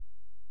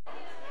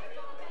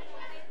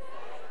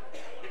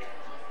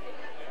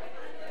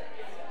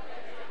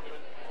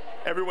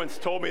everyone's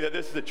told me that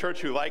this is a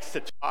church who likes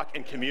to talk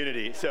in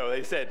community. So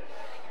they said,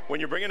 when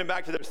you're bringing them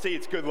back to their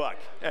seats, good luck.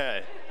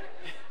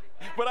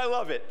 But I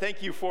love it.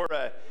 Thank you for,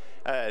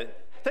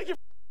 thank you.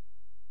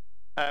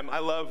 I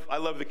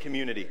love the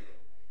community.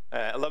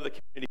 I love the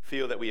community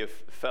feel that we have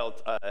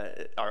felt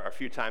our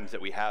few times that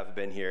we have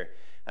been here.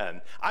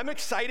 I'm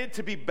excited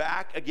to be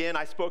back again.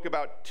 I spoke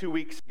about 2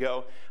 weeks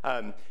ago,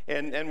 and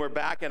we're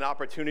back, an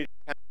opportunity to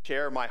kind of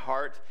share my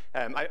heart.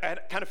 I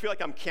kind of feel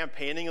like I'm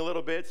campaigning a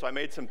little bit, so I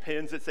made some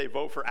pins that say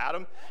 "Vote for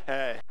Adam."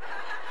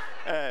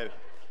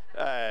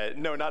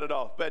 No, not at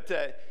all. But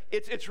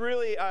it's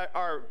really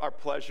our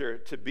pleasure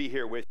to be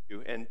here with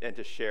you and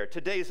to share.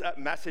 Today's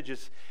message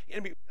is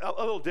going to be a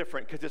little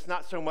different because it's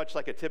not so much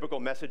like a typical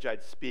message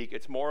I'd speak.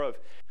 It's more of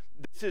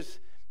this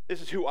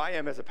is who I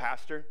am as a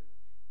pastor.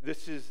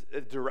 This is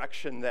a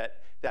direction that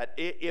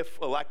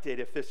if elected,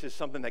 if this is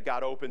something that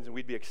God opens, and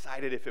we'd be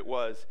excited if it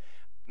was,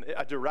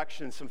 a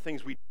direction, some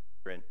things we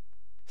are in.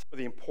 Some of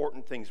the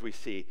important things we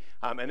see.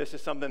 And this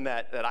is something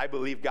that I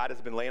believe God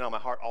has been laying on my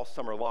heart all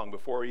summer long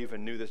before I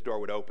even knew this door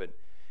would open.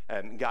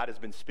 God has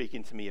been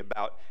speaking to me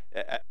about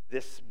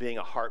this being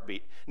a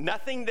heartbeat.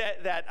 Nothing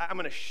that I'm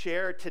going to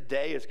share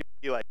today is going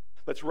to be like,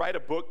 let's write a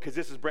book because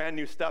this is brand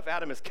new stuff.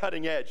 Adam is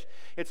cutting edge.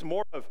 It's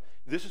more of,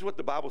 this is what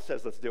the Bible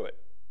says, let's do it.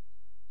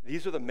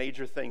 These are the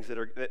major things that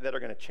are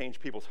going to change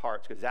people's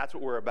hearts because that's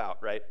what we're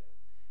about, right?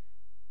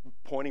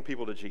 Pointing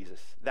people to Jesus.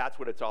 That's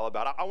what it's all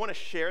about. I want to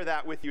share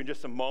that with you in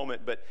just a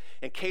moment, but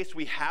in case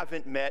we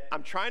haven't met,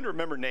 I'm trying to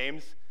remember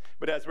names,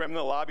 but as we're in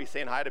the lobby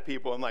saying hi to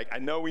people, I'm like, I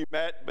know we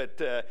met,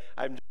 but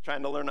I'm just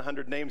trying to learn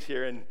 100 names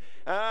here, and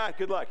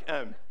good luck.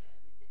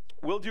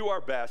 We'll do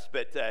our best,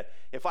 but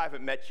if I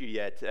haven't met you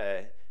yet,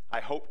 I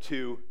hope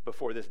to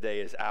before this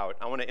day is out.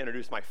 I want to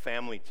introduce my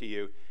family to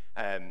you.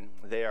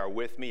 They are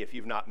with me. If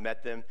you've not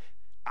met them,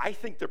 I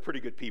think they're pretty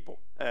good people.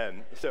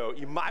 So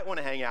you might want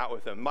to hang out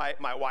with them.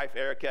 My wife,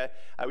 Erica,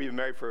 we've been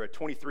married for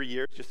 23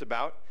 years, just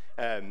about.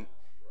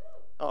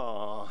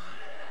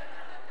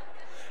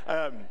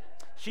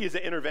 She is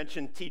an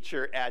intervention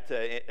teacher at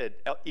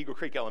Eagle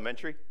Creek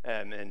Elementary,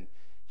 and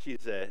she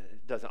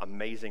does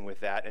amazing with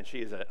that. And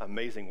she is an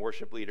amazing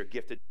worship leader,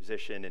 gifted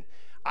musician, and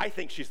I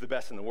think she's the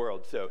best in the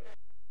world. So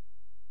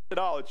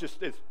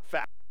it's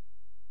fact.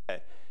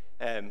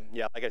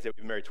 Yeah, like I said, we've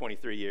been married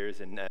 23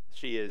 years, and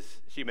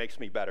she makes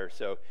me better.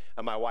 So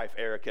my wife,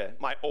 Erica.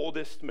 My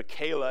oldest,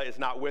 Michaela, is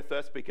not with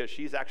us because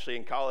she's actually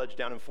in college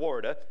down in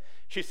Florida.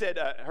 She said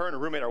her and her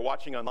roommate are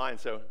watching online,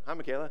 so hi,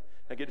 Michaela.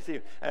 Good to see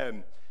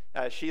you.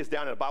 She is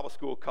down at a Bible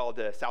school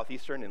called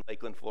Southeastern in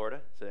Lakeland,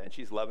 Florida, and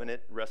she's loving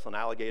it, wrestling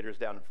alligators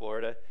down in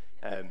Florida.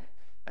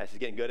 She's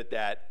getting good at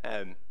that.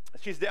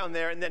 She's down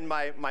there, and then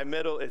my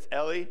middle is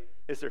Ellie.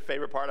 It's her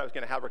favorite part. I was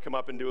going to have her come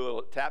up and do a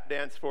little tap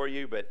dance for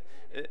you, but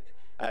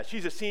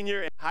she's a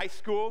senior in high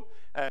school,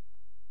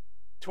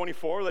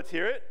 24. Let's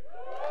hear it.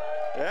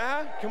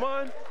 Yeah, come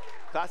on.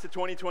 Class of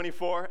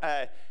 2024.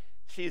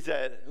 She's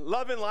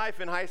loving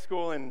life in high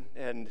school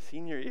and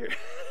senior year.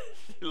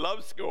 She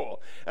loves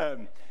school.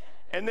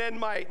 And then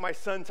my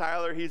son,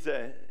 Tyler, he's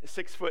a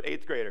 6-foot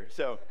 8th grader.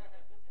 So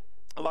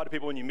a lot of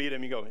people, when you meet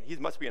him, you go, he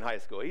must be in high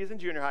school. He's in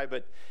junior high,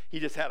 but he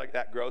just had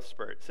that growth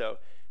spurt. So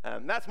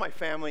that's my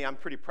family. I'm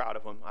pretty proud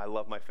of them. I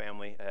love my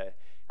family.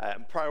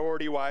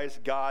 Priority-wise,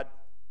 God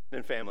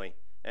and family.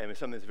 And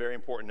it's something that's very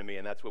important to me,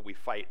 and that's what we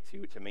fight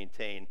to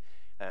maintain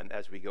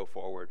as we go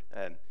forward.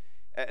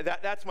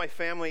 That's my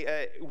family.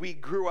 We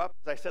grew up,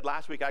 as I said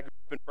last week, I grew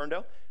up in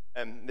Ferndale.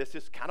 This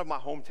is kind of my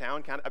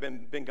hometown.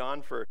 I've been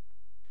gone for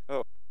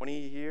 20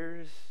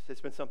 years.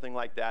 It's been something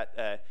like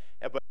that.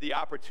 But the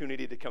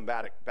opportunity to come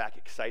back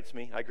excites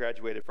me. I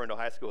graduated Ferndale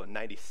High School in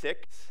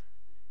 96.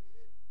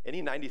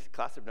 Any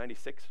class of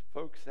 96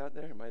 folks out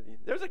there?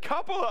 There's a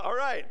couple. All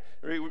right.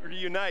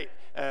 Reunite.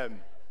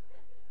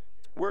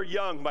 We're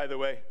young, by the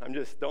way.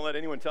 Don't let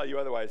anyone tell you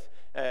otherwise.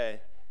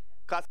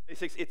 Class of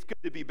 96, it's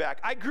good to be back.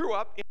 I grew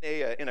up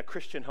in a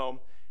Christian home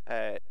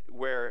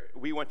where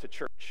we went to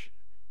church,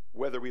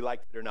 whether we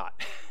liked it or not.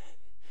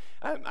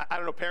 I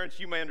don't know, parents,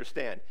 you may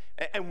understand.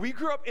 And we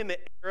grew up in the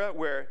era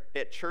where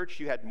at church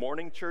you had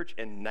morning church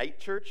and night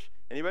church.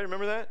 Anybody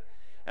remember that?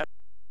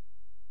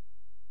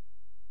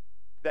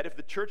 That if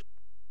the church,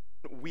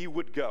 we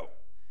would go.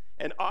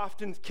 And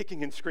often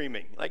kicking and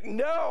screaming, like,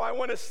 no, I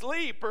want to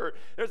sleep, or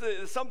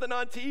there's something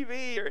on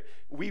TV, or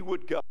we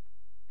would go.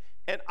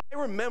 And I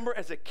remember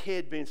as a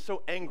kid being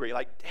so angry,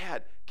 like,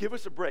 Dad, give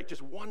us a break,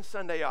 just one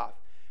Sunday off.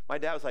 My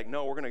dad was like,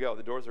 no, we're going to go.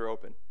 The doors are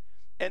open.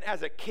 And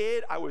as a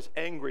kid, I was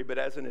angry, but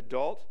as an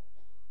adult,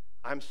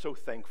 I'm so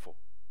thankful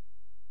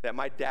that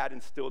my dad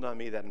instilled on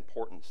me that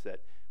importance that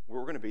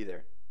we're going to be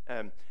there.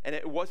 And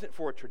it wasn't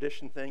for a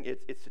tradition thing.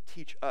 It's to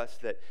teach us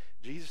that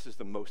Jesus is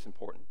the most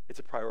important. It's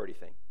a priority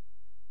thing.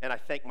 And I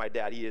thank my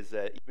dad. He is,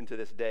 even to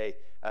this day,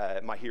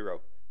 my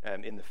hero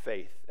in the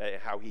faith,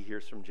 how he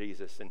hears from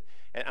Jesus. And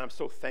I'm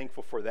so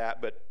thankful for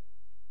that. But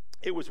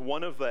it was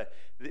one of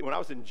when I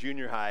was in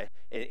junior high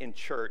in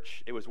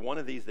church, it was one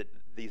of these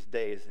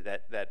days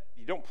that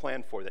you don't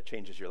plan for that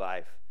changes your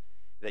life.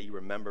 that you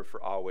remember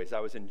for always. I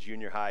was in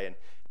junior high, and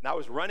I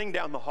was running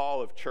down the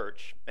hall of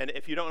church. And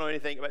if you don't know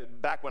anything,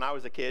 back when I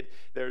was a kid,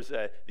 there's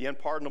the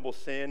unpardonable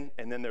sin,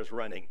 and then there's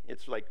running.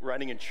 It's like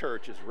running in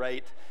church is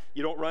right.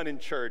 You don't run in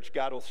church.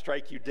 God will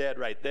strike you dead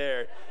right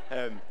there.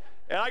 And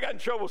I got in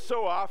trouble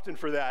so often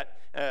for that.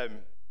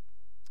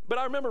 But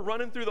I remember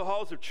running through the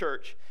halls of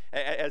church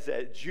as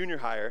a junior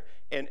higher,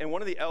 and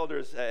one of the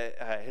elders,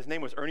 his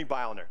name was Ernie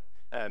Beilner.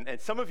 And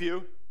some of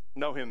you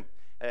know him,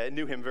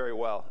 knew him very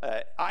well.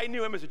 I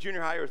knew him as a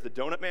junior higher as the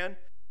Donut Man,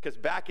 because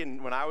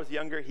when I was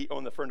younger, he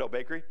owned the Ferndale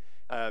Bakery.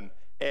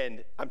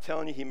 And I'm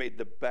telling you, he made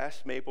the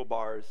best maple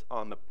bars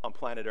on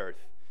planet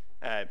Earth.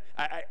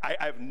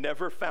 I've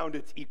never found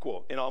its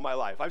equal in all my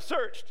life. I've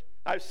searched.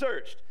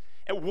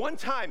 And one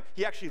time,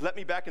 he actually let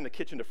me back in the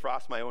kitchen to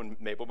frost my own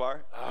maple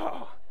bar.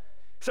 Oh.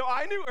 So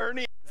I knew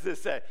Ernie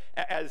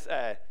as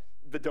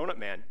the Donut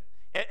Man.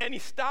 And he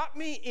stopped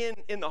me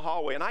in the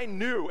hallway, and I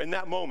knew in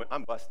that moment,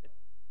 I'm busted.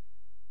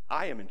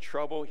 I am in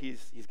trouble.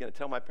 He's going to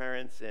tell my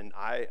parents, and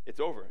it's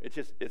over.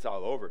 It's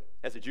all over.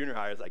 As a junior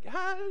higher, I was like,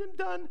 I'm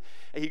done.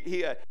 And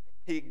he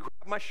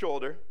grabbed my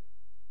shoulder,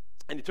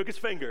 and he took his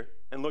finger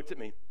and looked at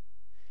me.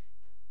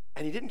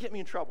 And he didn't get me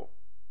in trouble.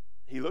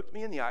 He looked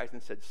me in the eyes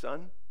and said,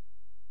 son,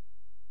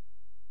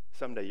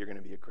 someday you're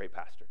going to be a great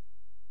pastor.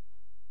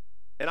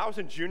 And I was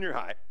in junior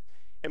high,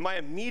 and my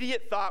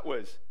immediate thought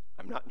was,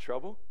 I'm not in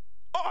trouble?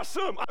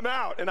 Awesome, I'm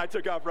out, and I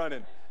took off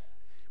running.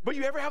 But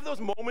you ever have those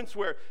moments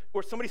where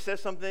somebody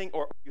says something,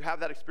 or you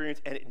have that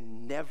experience, and it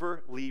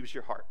never leaves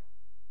your heart?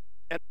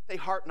 And I say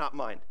heart, not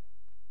mind.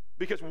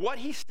 Because what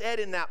he said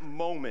in that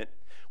moment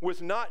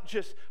was not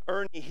just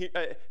Ernie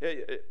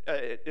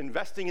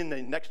investing in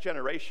the next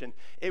generation.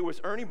 It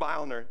was Ernie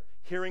Beilner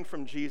hearing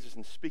from Jesus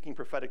and speaking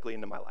prophetically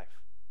into my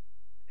life.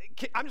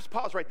 I'm just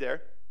pause right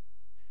there.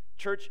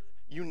 Church,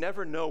 you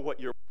never know what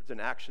your words and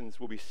actions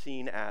will be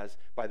seen as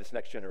by this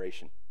next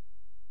generation.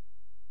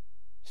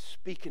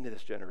 Speak into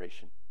this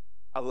generation.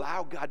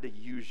 Allow God to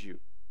use you.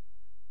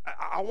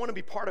 I want to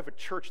be part of a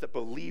church that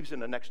believes in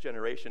the next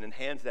generation and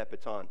hands that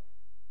baton.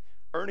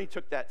 Ernie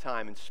took that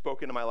time and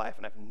spoke into my life,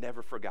 and I've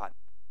never forgotten.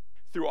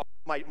 Through all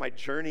my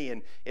journey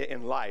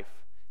in life,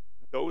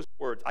 those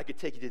words, I could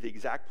take you to the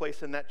exact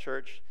place in that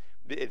church.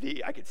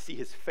 I could see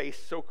his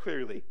face so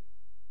clearly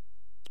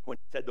when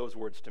he said those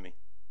words to me.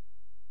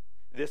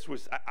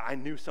 I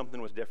knew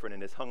something was different,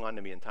 and it's hung on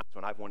to me in times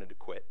when I've wanted to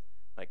quit.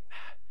 Like,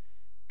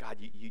 God,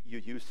 you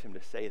used him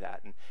to say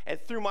that. And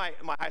through my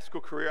high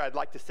school career, I'd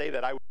like to say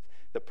that I was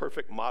the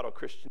perfect model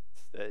Christian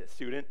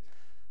student.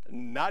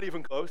 Not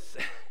even close.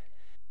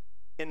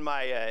 In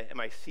my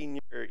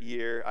senior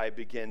year, I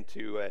began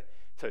to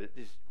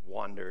just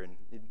wander and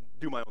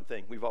do my own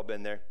thing. We've all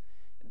been there.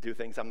 Do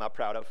things I'm not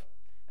proud of.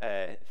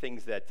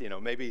 Things that,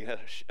 maybe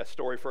a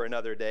story for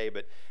another day,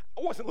 but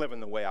I wasn't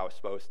living the way I was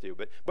supposed to.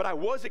 But I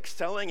was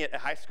excelling at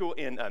high school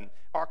in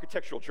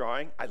architectural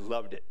drawing. I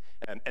loved it.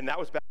 And that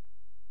was back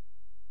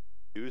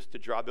used to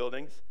draw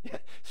buildings,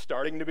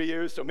 starting to be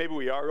used, so maybe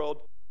we are old.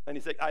 And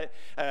he's like,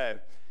 I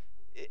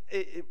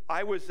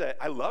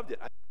loved it.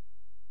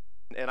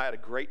 And I had a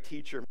great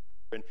teacher.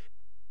 And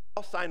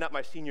I signed up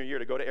my senior year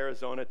to go to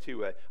Arizona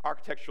to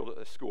architectural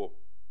school,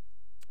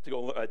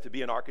 to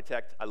be an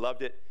architect. I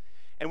loved it.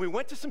 And we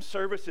went to some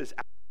services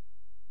at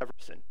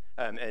Jefferson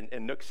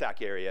and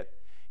Nooksack area.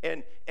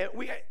 And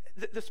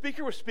the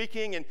speaker was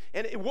speaking, and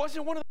it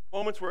wasn't one of those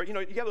moments where, you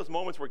have those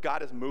moments where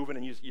God is moving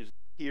and you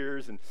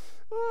tears and,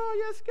 oh,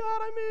 yes,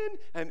 God, I'm in.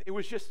 And it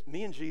was just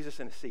me and Jesus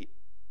in a seat.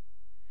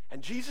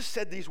 And Jesus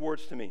said these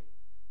words to me.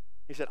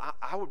 He said,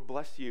 I would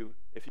bless you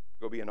if you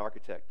could go be an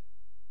architect,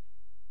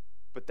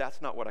 but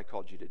that's not what I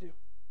called you to do.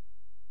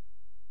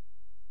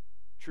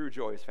 True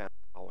joy is found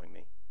following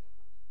me.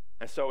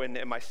 And so in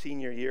my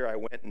senior year, I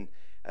went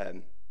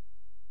and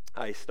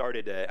I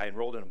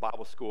enrolled in a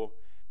Bible school,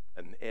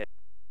 and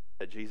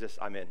said, Jesus,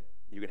 I'm in.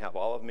 You can have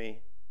all of me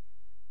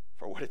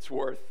for what it's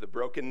worth, the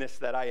brokenness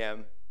that I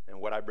am and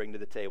what I bring to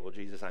the table.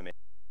 Jesus, I'm in.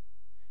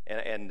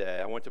 And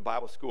I went to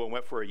Bible school and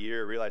went for a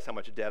year, realized how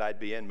much debt I'd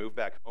be in, moved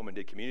back home and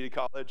did community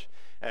college.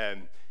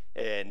 And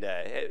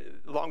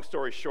long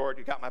story short,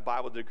 I got my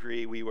Bible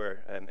degree. We were,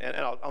 and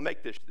I'll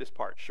make this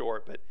part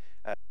short, but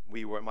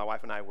my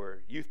wife and I were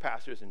youth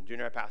pastors and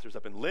junior high pastors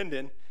up in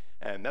Linden,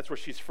 and that's where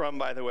she's from,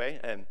 by the way,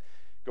 and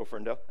go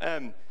Ferndale.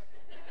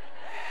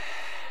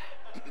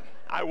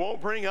 I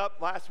won't bring up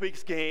last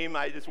week's game.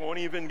 I just won't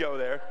even go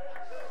there.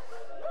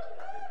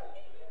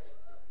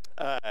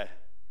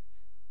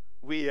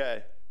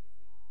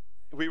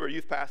 We were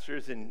youth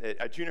pastors and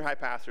junior high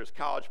pastors,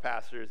 college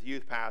pastors,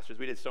 youth pastors.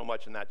 We did so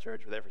much in that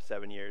church. We were there for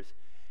 7 years.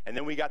 And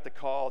then we got the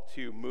call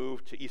to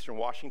move to Eastern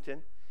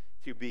Washington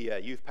to be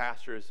youth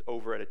pastors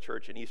over at a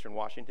church in Eastern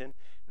Washington.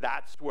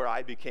 That's where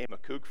I became a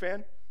Coug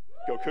fan.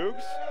 Go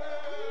Cougs.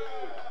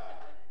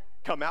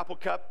 Come Apple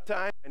Cup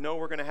time, I know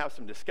we're going to have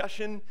some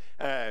discussion.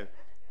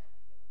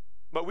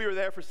 But we were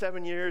there for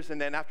 7 years, and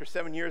then after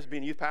 7 years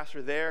being youth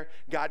pastor there,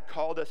 God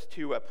called us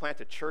to plant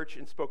a church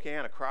in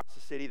Spokane across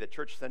the city. The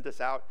church sent us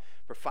out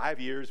for 5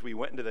 years. We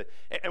went into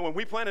and when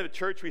we planted a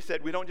church, we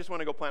said, we don't just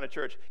want to go plant a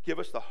church. Give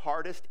us the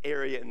hardest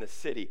area in the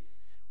city.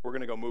 We're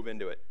going to go move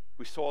into it.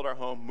 We sold our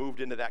home, moved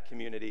into that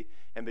community,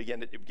 and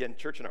began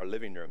church in our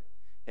living room.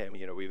 And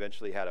we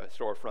eventually had a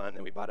storefront,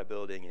 and we bought a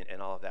building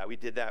and all of that. We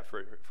did that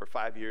for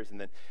 5 years, and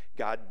then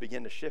God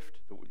began to shift.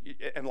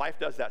 And life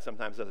does that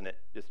sometimes, doesn't it?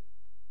 Just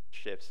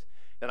shifts.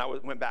 Then I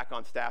went back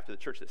on staff to the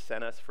church that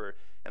sent us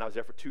and I was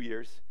there for 2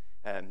 years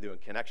doing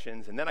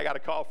connections. And then I got a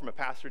call from a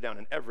pastor down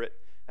in Everett,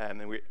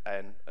 and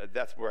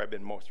that's where I've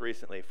been most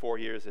recently. 4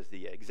 years as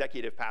the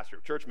executive pastor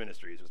of church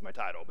ministries was my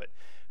title. But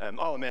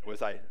all I meant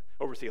was I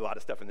oversee a lot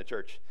of stuff in the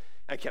church.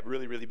 I kept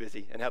really, really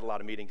busy and had a lot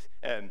of meetings.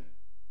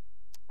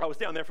 I was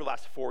down there for the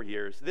last 4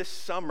 years. This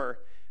summer,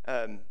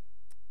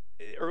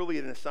 early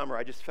in the summer,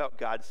 I just felt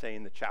God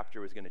saying the chapter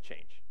was going to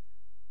change.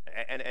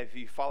 And if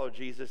you follow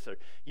Jesus, or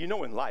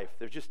in life,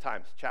 there's just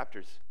times,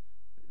 chapters.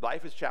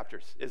 Life is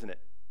chapters, isn't it?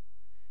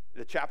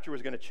 The chapter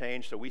was going to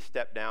change, so we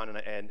stepped down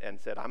and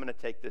said, I'm going to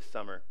take this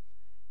summer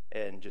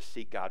and just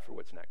seek God for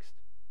what's next.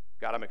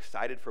 God, I'm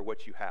excited for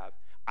what you have.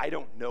 I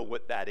don't know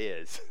what that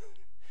is.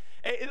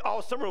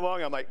 All summer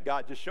long, I'm like,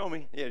 God, just show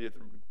me. Just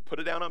put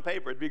it down on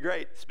paper. It'd be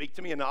great. Speak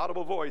to me in an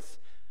audible voice.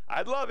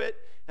 I'd love it.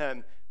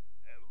 And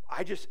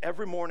I just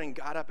every morning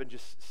got up and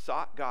just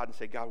sought God and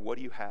said, God, what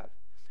do you have?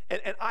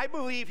 And I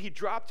believe he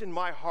dropped in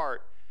my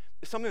heart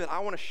something that I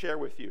want to share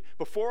with you.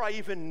 Before I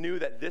even knew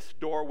that this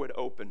door would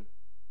open,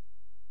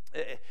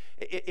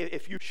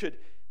 if you should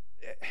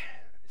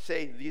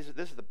say,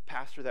 this is the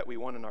pastor that we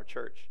want in our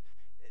church,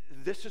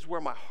 this is where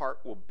my heart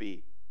will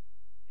be.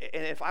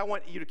 And if I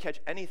want you to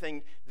catch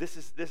anything, this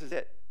is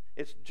it.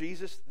 It's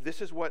Jesus, this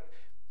is what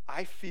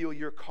I feel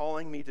you're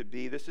calling me to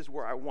be. This is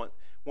where I want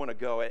to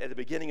go. At the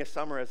beginning of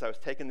summer, as I was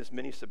taking this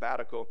mini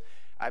sabbatical,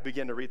 I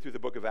began to read through the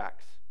book of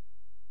Acts.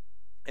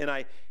 And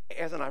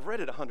I've read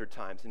it 100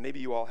 times, and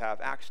maybe you all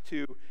have. Acts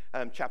 2,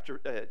 chapter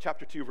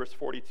 2, verse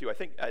 42. I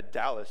think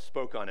Dallas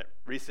spoke on it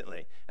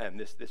recently.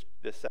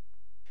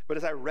 But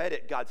as I read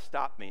it, God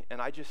stopped me,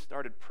 and I just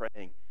started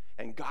praying.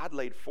 And God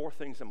laid 4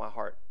 things in my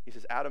heart. He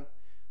says, Adam,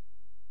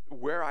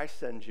 where I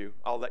send you,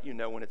 I'll let you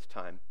know when it's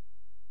time.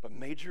 But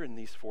major in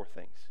these 4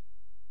 things.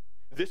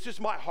 This is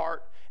my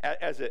heart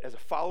as a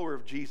follower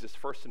of Jesus,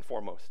 first and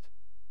foremost.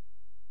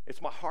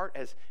 It's my heart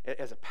as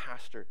a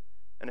pastor.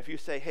 And if you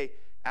say, hey,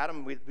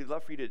 Adam, we'd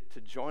love for you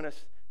to join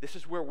us. This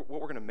is what we're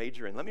going to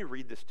major in. Let me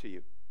read this to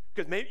you.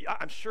 Because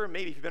I'm sure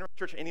if you've been in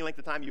church any length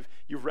of time,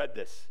 you've read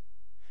this.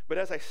 But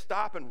as I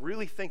stop and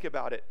really think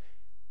about it,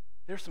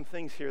 there's some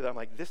things here that I'm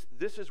like,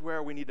 this is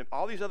where we need to,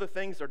 all these other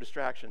things are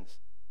distractions.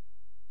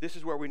 This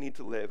is where we need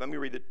to live. Let me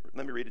read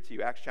it to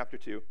you. Acts chapter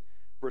 2,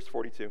 verse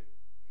 42.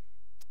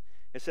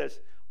 It says,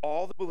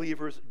 all the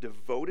believers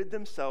devoted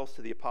themselves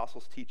to the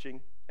apostles'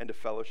 teaching and to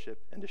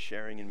fellowship and to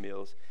sharing in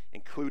meals,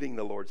 including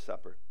the Lord's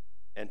Supper,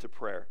 and to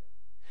prayer.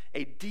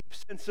 A deep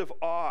sense of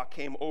awe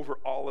came over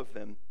all of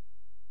them,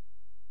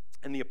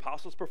 and the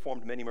apostles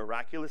performed many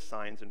miraculous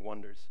signs and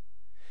wonders.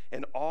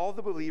 And all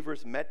the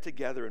believers met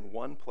together in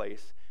one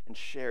place and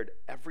shared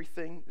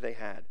everything they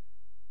had.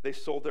 They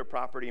sold their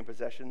property and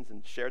possessions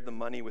and shared the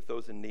money with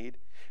those in need.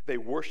 They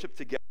worshiped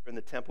together in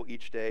the temple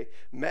each day,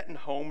 met in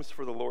homes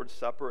for the Lord's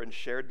Supper, and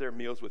shared their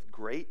meals with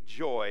great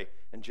joy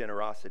and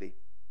generosity,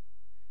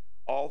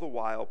 all the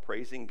while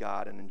praising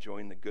God and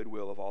enjoying the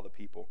goodwill of all the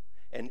people.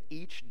 And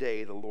each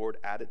day the Lord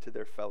added to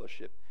their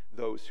fellowship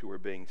those who were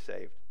being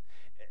saved.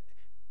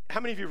 How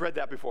many of you have read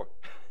that before?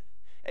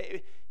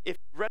 If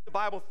you've read the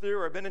Bible through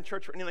or been in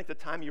church for any length of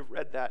time, you've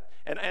read that.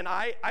 And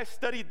I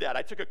studied that.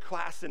 I took a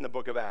class in the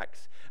book of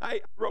Acts.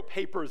 I wrote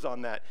papers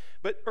on that.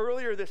 But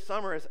earlier this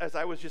summer, as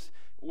I was just,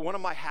 one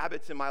of my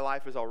habits in my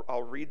life is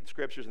I'll read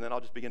scriptures and then I'll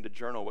just begin to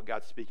journal what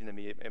God's speaking to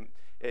me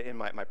in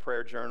my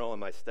prayer journal and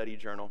my study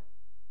journal.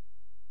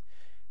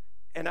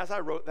 And as I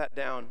wrote that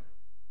down,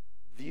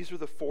 these are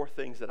the 4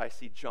 things that I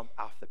see jump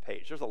off the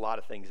page. There's a lot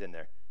of things in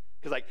there.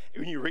 Because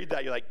when you read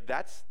that, you're like,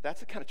 that's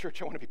the kind of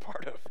church I want to be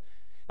part of.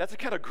 That's the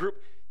kind of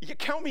group, you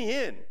count me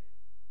in.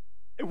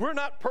 We're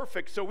not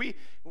perfect, so we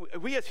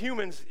as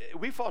humans,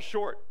 we fall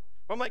short.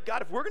 But I'm like,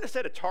 God, if we're going to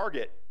set a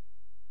target,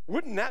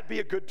 wouldn't that be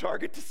a good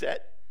target to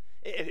set?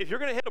 If you're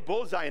going to hit a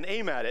bullseye and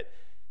aim at it,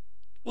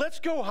 let's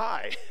go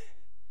high.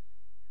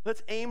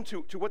 Let's aim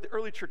to what the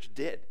early church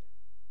did.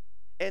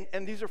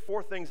 And these are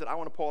 4 things that I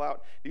want to pull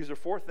out. These are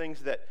 4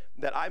 things that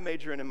I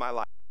major in my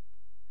life.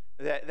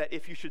 That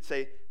if you should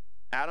say,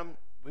 Adam,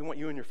 we want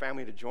you and your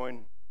family to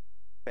join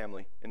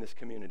family in this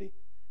community.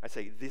 I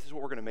say, this is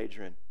what we're going to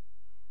major in.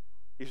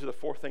 These are the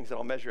 4 things that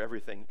I'll measure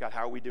everything. God,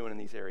 how are we doing in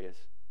these areas?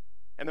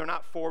 And they're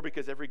not 4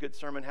 because every good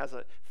sermon has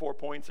 4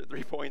 points or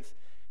 3 points.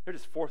 They're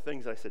just 4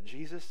 things that I said,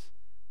 Jesus,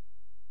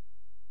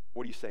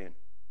 what are you saying?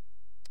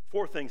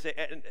 4 things,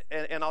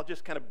 and I'll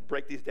just kind of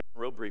break these down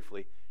real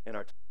briefly in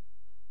our time.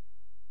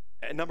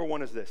 And number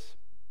 1 is this.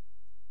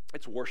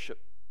 It's worship.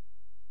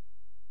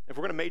 If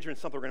we're going to major in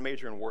something, we're going to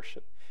major in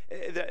worship.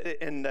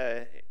 And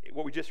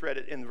what we just read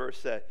in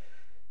verse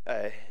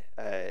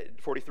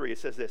 43, it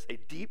says this: a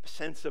deep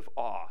sense of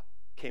awe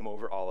came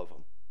over all of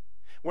them.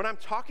 When I'm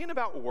talking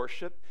about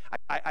worship,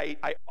 I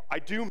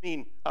do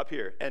mean up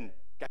here. And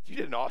guys, you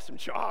did an awesome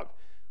job.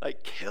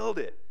 Like, killed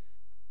it.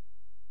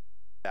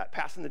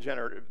 Passing the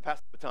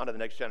baton to the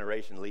next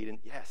generation, leading.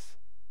 Yes.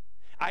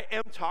 I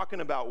am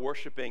talking about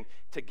worshiping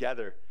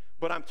together,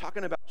 but I'm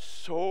talking about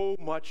so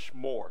much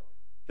more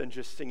than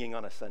just singing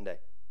on a Sunday.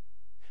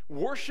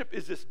 Worship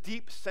is this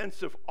deep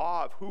sense of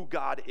awe of who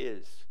God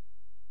is.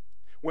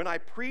 When I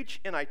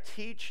preach and I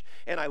teach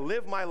and I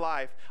live my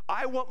life,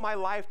 I want my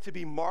life to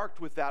be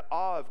marked with that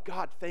awe of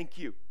God, thank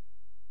you.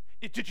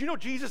 Did you know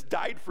Jesus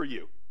died for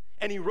you?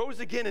 And he rose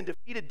again and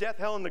defeated death,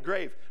 hell, and the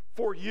grave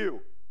for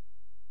you.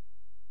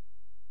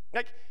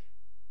 Like,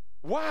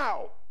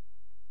 wow,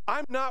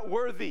 I'm not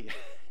worthy.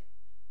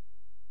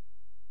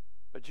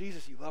 But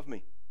Jesus, you love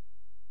me.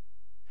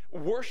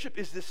 Worship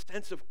is this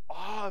sense of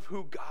awe of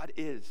who God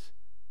is.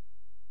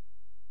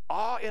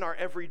 Awe in our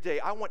everyday.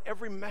 I want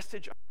every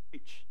message I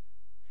preach,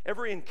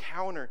 every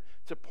encounter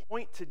to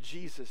point to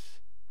Jesus.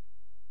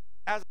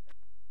 As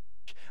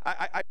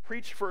I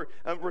preach for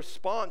a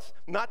response,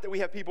 not that we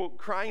have people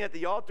crying at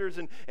the altars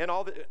and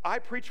all that. I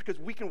preach because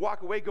we can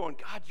walk away going,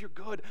 God, you're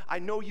good. I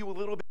know you a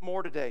little bit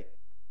more today.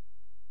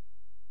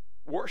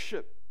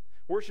 Worship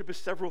is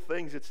several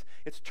things. It's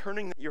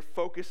turning your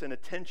focus and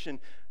attention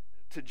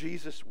to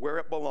Jesus where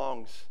it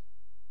belongs.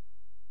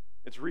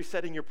 It's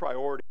resetting your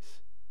priorities.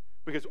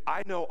 Because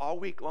I know all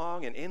week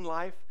long and in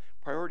life,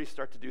 priorities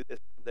start to do this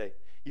someday.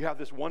 You have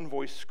this one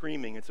voice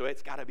screaming, and so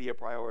it's got to be a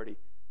priority.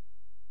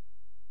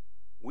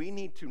 We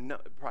need to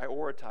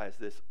prioritize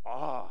this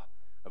awe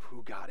of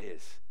who God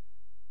is.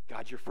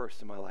 God, you're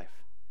first in my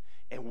life.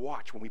 And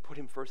watch, when we put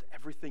him first,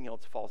 everything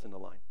else falls into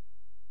line,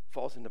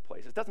 falls into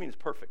place. It doesn't mean it's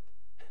perfect,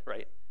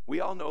 right?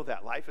 We all know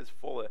that. Life is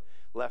full of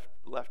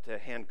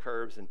left-hand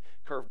curves and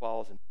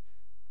curveballs.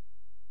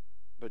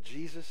 But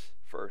Jesus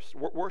first.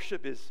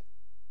 Worship is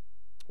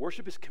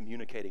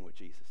communicating with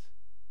Jesus.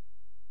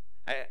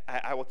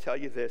 I will tell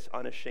you this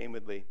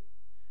unashamedly,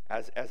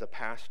 as a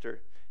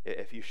pastor,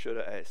 if you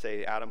should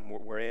say, Adam,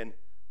 we're in,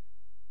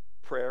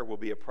 prayer will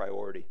be a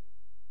priority.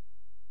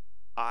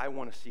 I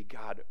want to see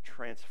God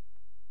transform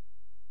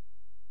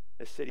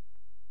this city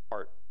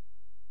heart.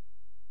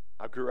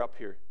 I grew up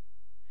here.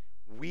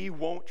 We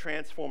won't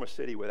transform a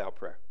city without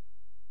prayer.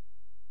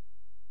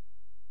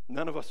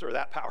 None of us are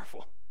that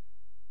powerful.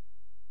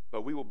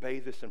 But we will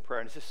bathe this in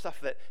prayer. And it's just stuff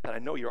that I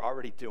know you're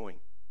already doing.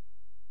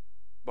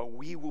 But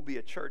we will be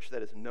a church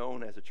that is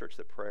known as a church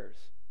that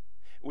prays.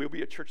 We'll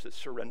be a church that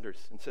surrenders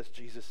and says,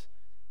 Jesus,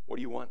 what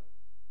do you want?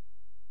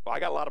 Well, I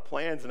got a lot of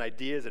plans and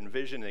ideas and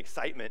vision and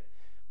excitement.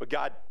 But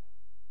God,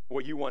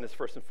 what you want is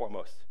first and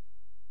foremost.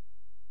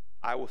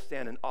 I will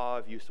stand in awe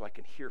of you so I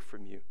can hear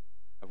from you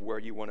of where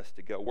you want us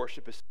to go.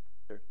 Worship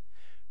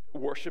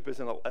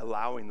is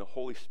allowing the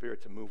Holy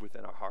Spirit to move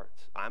within our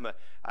hearts. I'm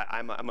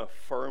a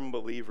firm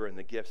believer in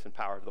the gifts and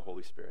power of the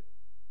Holy Spirit.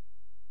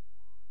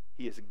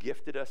 He has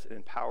gifted us and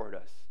empowered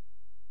us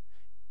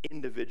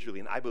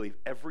individually, and I believe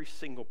every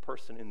single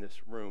person in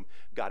this room,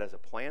 God has a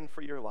plan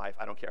for your life.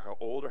 I don't care how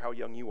old or how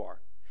young you are,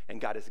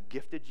 and God has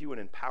gifted you and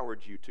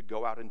empowered you to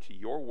go out into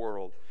your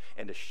world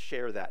and to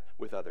share that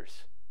with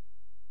others,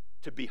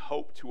 to be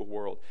hope to a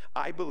world.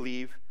 I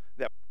believe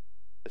that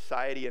in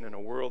society and in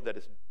a world that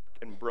is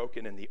and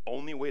broken, and the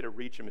only way to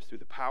reach him is through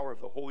the power of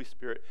the Holy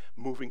Spirit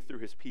moving through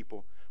his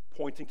people,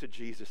 pointing to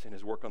Jesus and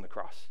his work on the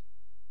cross,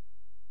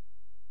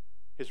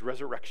 his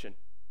resurrection.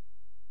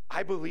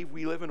 I believe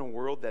we live in a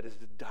world that is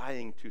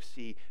dying to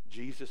see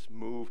Jesus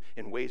move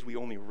in ways we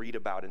only read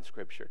about in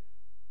Scripture.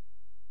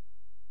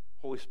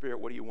 Holy Spirit,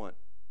 what do you want?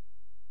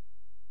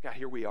 God,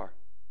 here we are.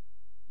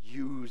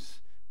 Use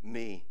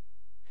me.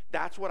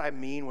 That's what I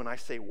mean when I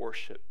say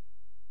worship.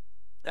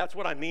 That's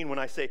what I mean when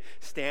I say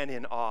stand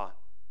in awe.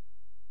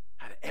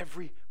 Have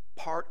every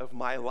part of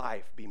my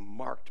life be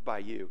marked by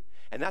you.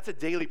 And that's a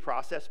daily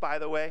process, by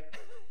the way.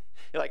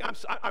 You're like,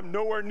 I'm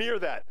nowhere near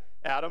that,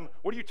 Adam.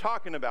 What are you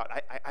talking about?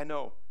 I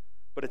know,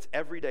 but it's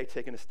every day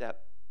taking a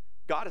step.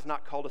 God has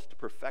not called us to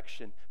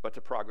perfection, but to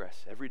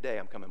progress. Every day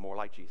I'm coming more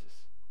like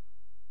Jesus.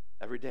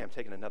 Every day I'm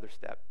taking another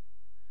step.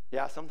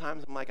 Yeah,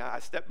 sometimes I'm like, I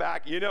step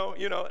back,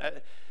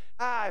 but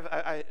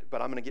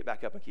I'm going to get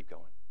back up and keep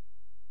going.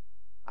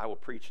 I will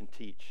preach and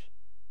teach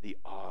the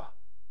awe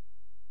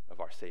of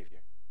our Savior.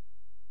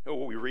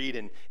 What we read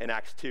in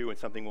Acts 2 and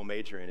something we'll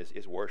major in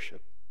is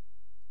worship.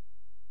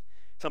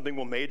 Something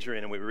we'll major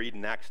in and we read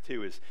in Acts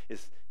 2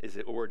 is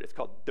a word, it's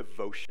called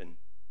devotion.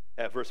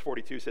 Verse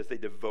 42 says they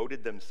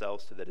devoted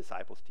themselves to the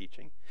disciples'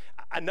 teaching.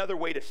 Another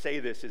way to say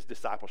this is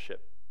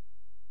discipleship,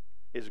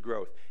 is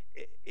growth.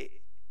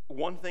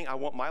 One thing I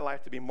want my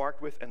life to be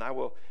marked with, and I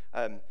will,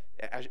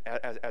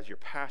 as your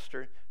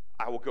pastor,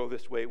 I will go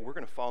this way. We're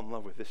going to fall in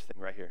love with this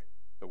thing right here,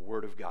 the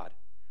Word of God.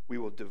 We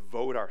will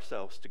devote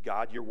ourselves to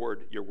God, your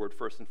word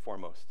first and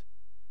foremost.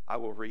 I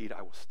will read,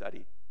 I will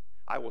study.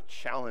 I will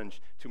challenge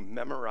to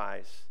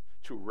memorize,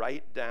 to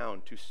write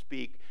down, to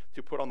speak,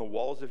 to put on the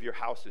walls of your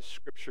houses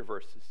scripture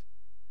verses.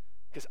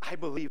 Because I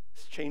believe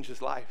this changes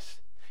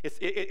lives.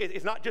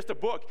 It's not just a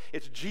book,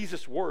 it's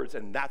Jesus' words,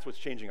 and that's what's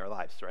changing our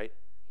lives, right?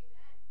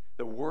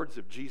 The words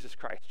of Jesus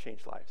Christ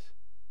change lives.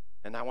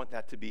 And I want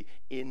that to be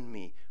in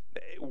me.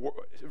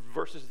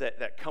 Verses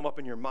that come up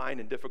in your mind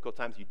in difficult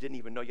times you didn't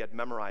even know you had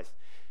memorized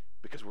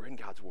because we're in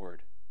God's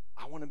word.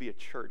 I want to be a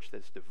church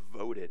that's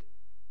devoted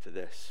to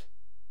this,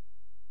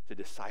 to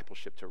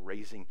discipleship, to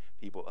raising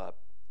people up.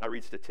 I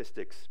read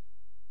statistics.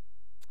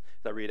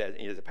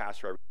 As a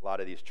pastor, I read a lot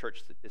of these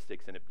church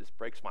statistics, and it just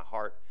breaks my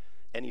heart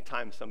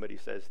anytime somebody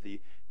says the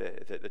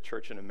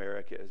church in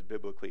America is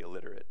biblically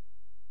illiterate.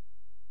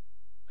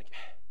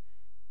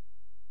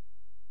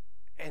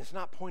 And it's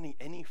not pointing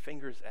any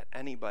fingers at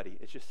anybody.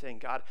 It's just saying,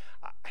 God,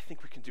 I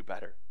think we can do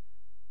better.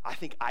 I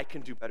think I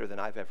can do better than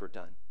I've ever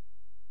done.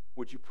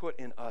 Would you put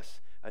in us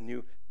a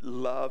new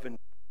love and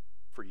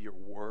for your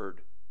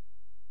word,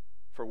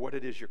 for what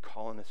it is you're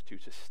calling us to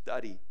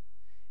study.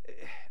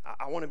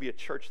 I want to be a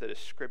church that is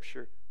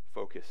scripture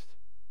focused.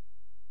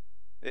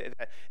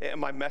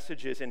 And my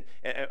message is, and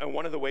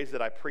one of the ways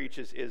that I preach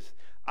is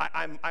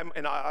and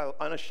I'll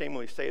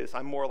unashamedly say this,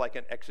 I'm more like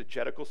an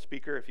exegetical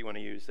speaker, if you want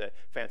to use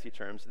fancy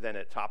terms, than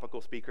a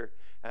topical speaker.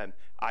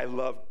 I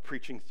love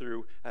preaching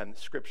through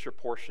scripture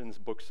portions,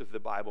 books of the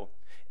Bible,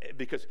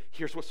 because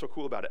here's what's so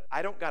cool about it.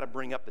 I don't got to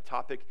bring up the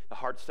topic, the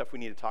hard stuff we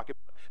need to talk about.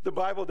 The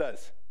Bible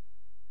does.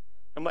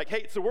 I'm like,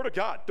 hey, it's the Word of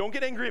God. Don't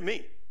get angry at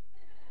me.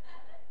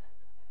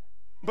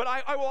 But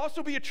I will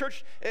also be a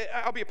church,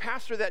 I'll be a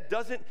pastor that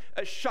doesn't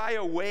shy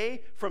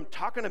away from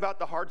talking about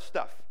the hard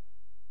stuff.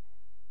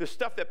 The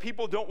stuff that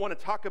people don't want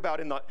to talk about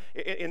in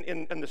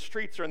the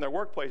streets or in their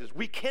workplaces.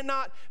 We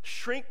cannot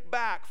shrink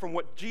back from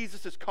what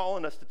Jesus is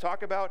calling us to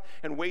talk about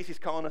and ways he's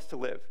calling us to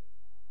live.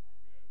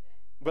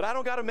 But I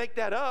don't got to make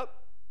that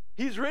up.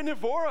 He's written it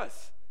for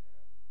us.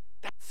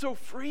 That's so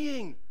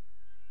freeing.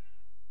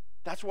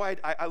 That's why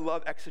I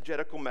love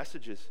exegetical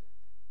messages.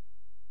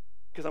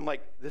 Because I'm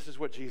like, this is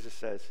what Jesus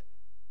says.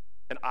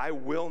 And I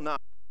will not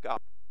God.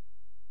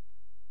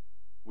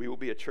 We will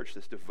be a church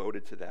that's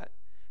devoted to that.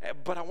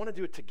 But I want to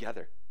do it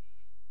together.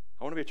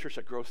 I want to be a church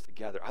that grows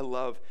together. I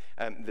love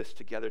this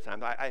together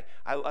time.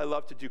 I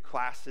love to do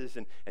classes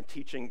and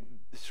teaching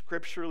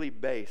scripturally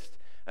based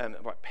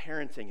about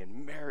parenting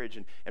and marriage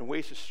and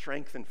ways to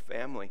strengthen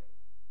family.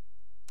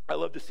 I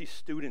love to see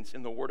students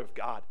in the Word of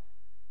God.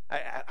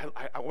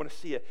 I want to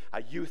see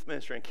a youth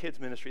ministry and kids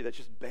ministry that's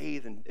just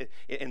bathed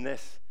in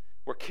this,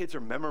 where kids are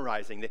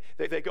memorizing.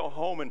 They go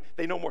home and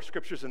they know more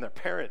scriptures than their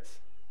parents.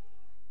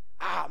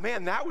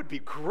 Man, that would be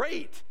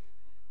great.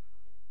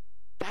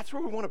 That's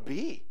where we want to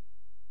be.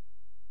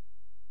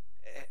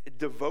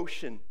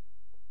 Devotion.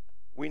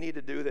 We need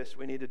to do this.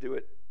 We need to do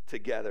it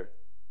together.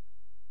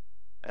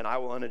 And I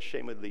will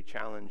unashamedly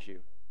challenge you.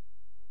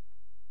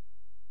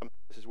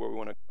 This is where we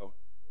want to go.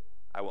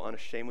 I will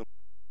unashamedly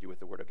challenge you with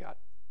the Word of God.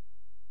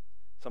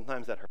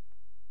 Sometimes that hurts.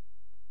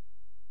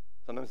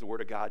 Sometimes the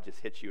Word of God just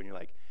hits you and you're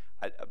like,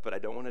 but I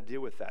don't want to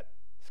deal with that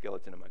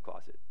skeleton in my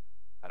closet.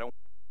 I don't want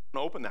to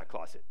open that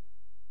closet.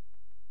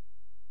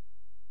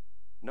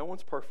 No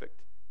one's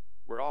perfect.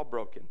 We're all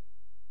broken.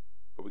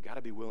 But we got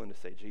to be willing to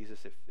say,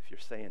 Jesus, if you're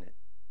saying it,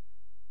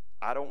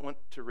 I don't want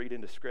to read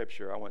into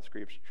Scripture. I want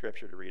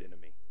Scripture to read into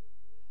me.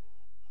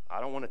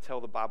 I don't want to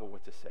tell the Bible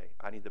what to say.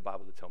 I need the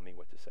Bible to tell me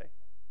what to say.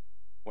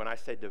 When I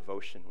say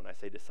devotion, when I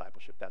say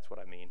discipleship, that's what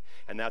I mean.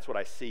 And that's what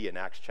I see in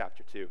Acts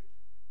chapter 2.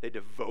 They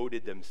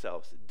devoted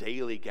themselves,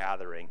 daily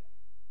gathering,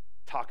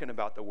 talking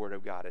about the Word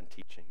of God and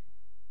teaching.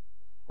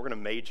 We're going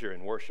to major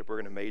in worship. We're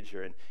going to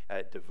major in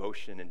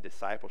devotion and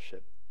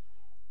discipleship.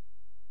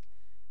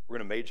 We're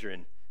going to major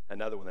in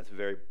another one that's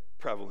very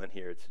prevalent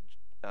here. It's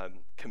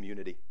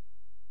community.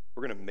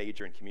 We're going to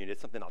major in community.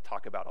 It's something I'll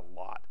talk about a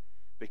lot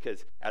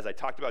because as I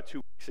talked about 2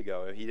 weeks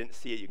ago, if you didn't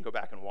see it, you can go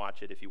back and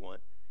watch it if you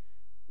want.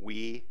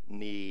 We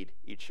need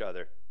each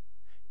other.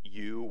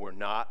 You were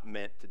not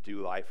meant to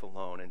do life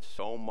alone. And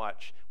so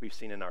much we've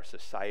seen in our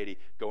society,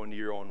 go into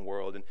your own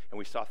world. And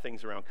we saw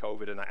things around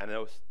COVID, and I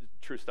know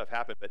true stuff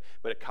happened,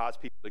 but it caused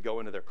people to go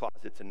into their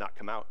closets and not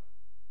come out.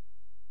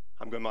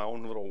 I'm going my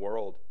own little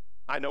world.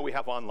 I know we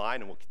have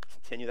online, and we'll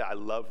continue that. I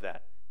love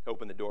that, to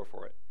open the door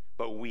for it.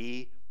 But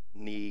we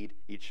need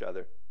each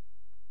other.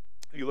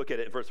 If you look at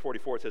it, verse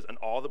 44, it says, and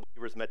all the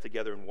believers met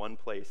together in one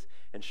place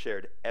and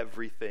shared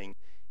everything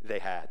they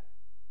had.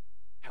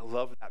 I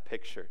love that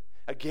picture.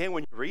 Again,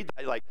 when you read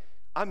that, you're like,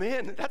 I'm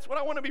in. That's what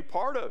I want to be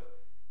part of.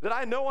 That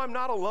I know I'm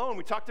not alone.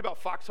 We talked about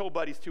Foxhole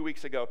Buddies 2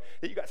 weeks ago,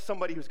 that you got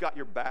somebody who's got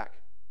your back.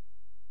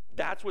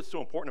 That's what's so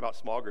important about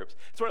small groups.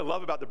 That's what I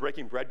love about the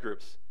Breaking Bread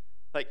groups.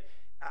 Like,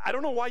 I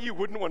don't know why you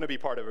wouldn't want to be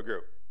part of a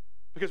group.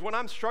 Because when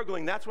I'm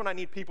struggling, that's when I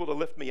need people to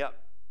lift me up.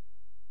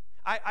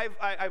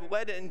 I've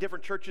led in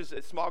different churches,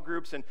 small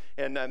groups,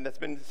 and that's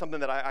been something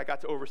that I got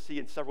to oversee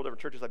in several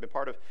different churches I've been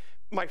part of.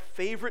 My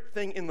favorite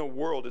thing in the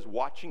world is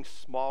watching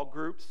small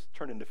groups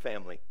turn into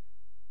family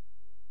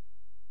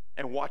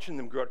and watching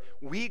them grow.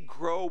 We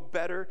grow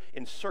better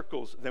in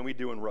circles than we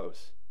do in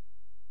rows.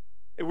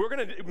 And we're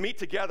going to meet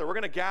together. We're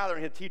going to gather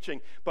and hit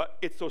teaching, but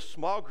it's those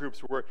small groups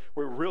where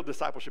real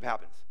discipleship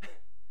happens,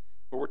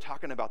 where we're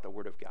talking about the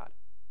Word of God.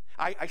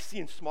 I see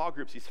in small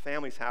groups these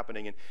families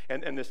happening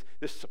and this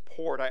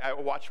support. I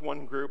watched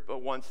one group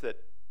once that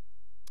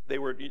they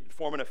were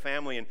forming a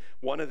family, and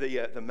one of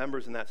the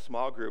members in that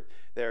small group,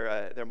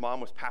 their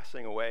mom was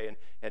passing away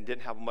and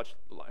didn't have much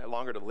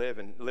longer to live,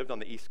 and lived on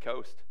the East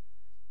Coast.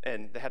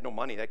 And they had no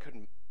money. They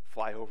couldn't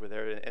fly over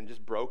there, and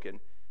just broken.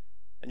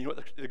 And you know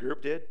what the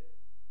group did?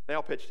 They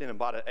all pitched in and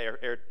bought an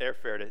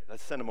airfare to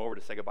send them over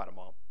to say goodbye to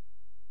mom.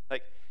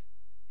 Like,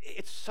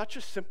 it's such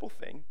a simple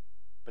thing,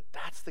 but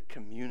that's the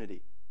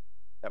community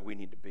that we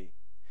need to be.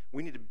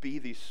 We need to be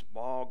these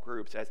small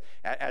groups.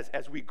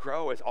 As we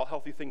grow, as all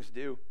healthy things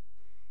do,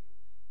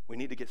 we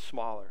need to get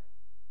smaller.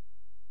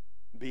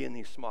 Be in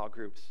these small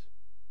groups.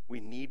 We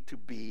need to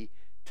be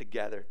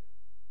together.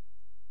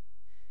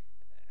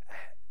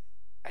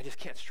 I just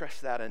can't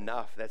stress that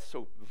enough. That's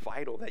so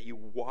vital that you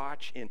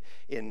watch in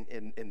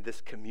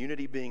this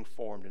community being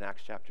formed in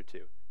Acts chapter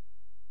 2.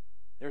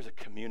 There's a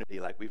community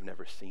like we've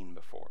never seen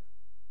before.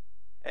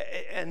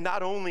 And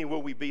not only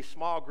will we be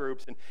small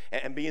groups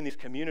and be in these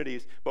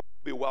communities, but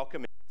we'll be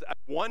welcoming.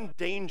 One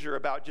danger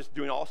about just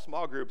doing all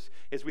small groups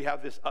is we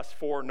have this us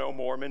four, no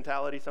more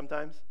mentality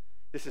sometimes.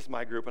 This is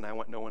my group and I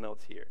want no one else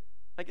here.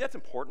 Like, that's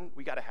important.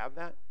 We got to have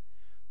that.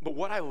 But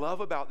what I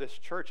love about this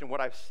church and what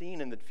I've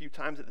seen in the few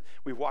times that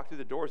we've walked through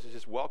the doors is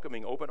just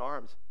welcoming, open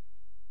arms.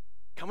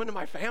 Come into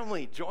my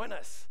family, join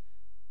us.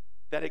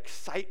 That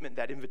excitement,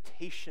 that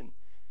invitation,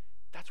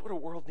 that's what a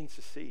world needs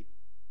to see.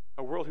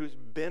 A world who's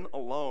been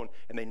alone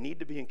and they need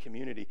to be in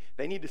community.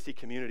 They need to see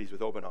communities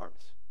with open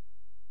arms.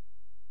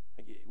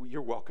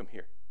 You're welcome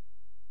here.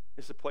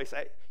 This is a place,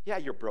 yeah,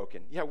 you're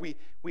broken. Yeah, we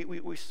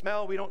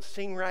smell, we don't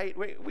sing right.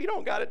 We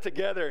don't got it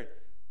together.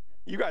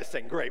 You guys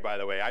sing great, by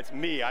the way. It's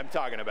me I'm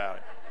talking about.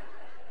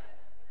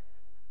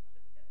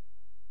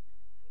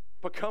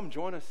 But come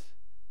join us.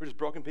 We're just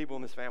broken people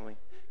in this family.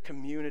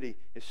 Community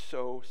is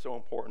so, so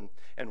important.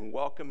 And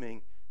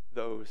welcoming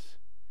those.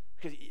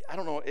 Because I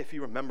don't know if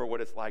you remember what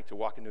it's like to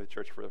walk into the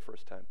church for the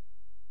first time.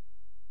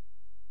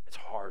 It's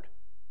hard.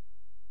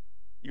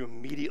 You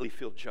immediately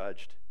feel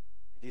judged.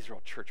 These are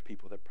all church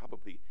people that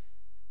probably,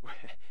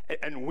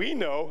 and we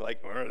know,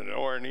 like, we're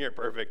nowhere near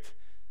perfect.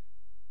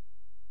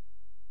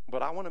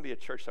 But I want to be a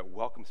church that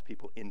welcomes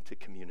people into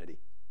community.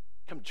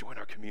 Come join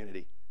our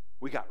community.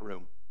 We got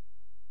room.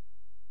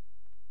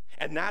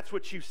 And that's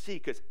what you see,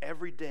 because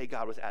every day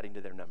God was adding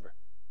to their number.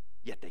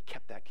 Yet they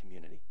kept that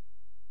community.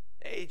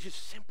 It's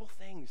just simple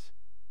things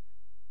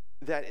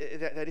that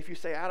if you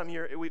say, Adam,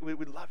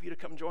 we'd love you to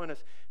come join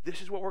us.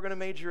 This is what we're going to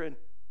major in.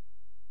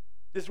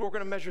 This is what we're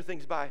going to measure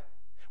things by.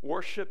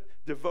 Worship,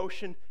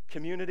 devotion,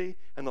 community,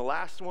 and the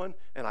last one,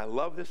 and I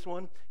love this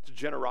one, it's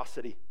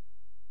generosity.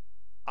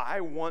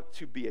 I want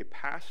to be a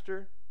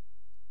pastor.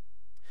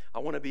 I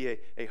want to be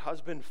a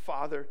husband,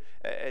 father,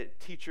 a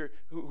teacher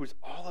who's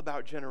all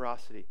about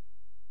generosity.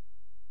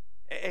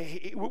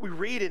 What we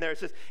read in there, it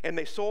says, and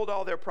they sold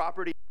all their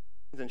property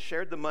and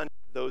shared the money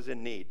with those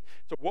in need.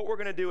 So what we're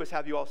going to do is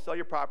have you all sell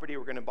your property.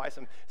 We're going to buy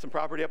some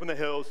property up in the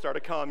hills, start a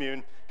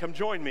commune. Come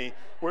join me.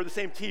 Wear the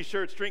same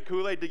T-shirts, drink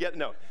Kool-Aid together.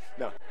 No.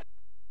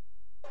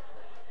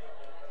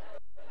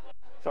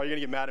 Sorry, you're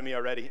going to get mad at me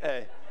already.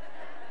 Hey.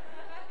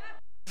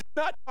 It's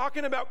not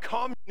talking about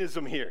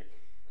communism here.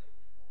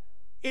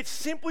 It's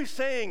simply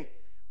saying,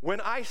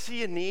 when I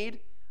see a need,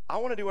 I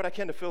want to do what I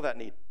can to fill that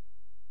need.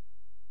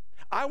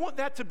 I want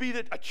that to be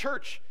a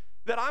church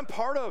that I'm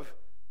part of.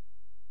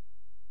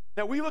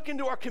 That we look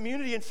into our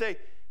community and say,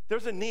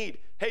 there's a need.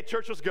 Hey,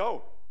 church, let's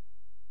go.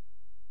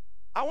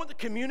 I want the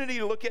community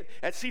to look at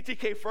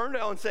CTK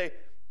Ferndale and say,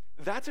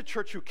 that's a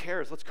church who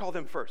cares. Let's call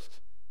them first.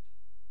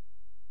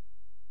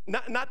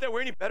 Not that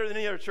we're any better than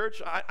any other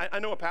church. I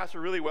know a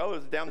pastor really well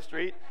who's down the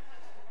street.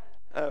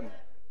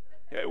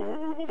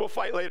 We'll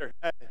fight later.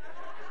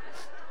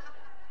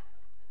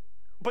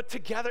 But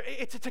together,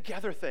 it's a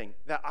together thing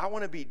that I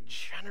want to be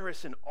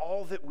generous in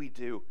all that we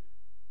do,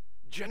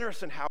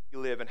 generous in how we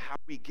live and how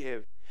we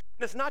give.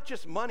 And it's not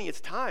just money,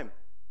 it's time.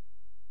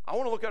 I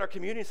want to look at our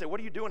community and say, what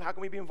are you doing? How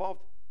can we be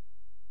involved?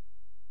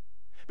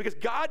 Because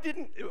God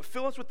didn't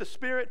fill us with the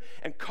Spirit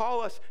and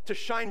call us to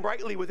shine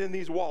brightly within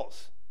these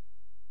walls.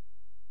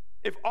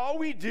 If all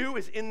we do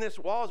is in this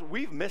walls,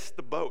 we've missed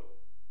the boat.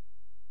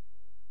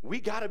 We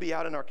got to be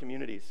out in our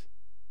communities,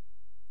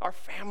 our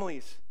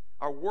families,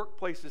 our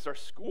workplaces, our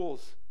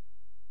schools.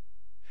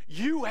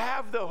 You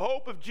have the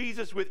hope of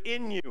Jesus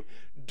within you.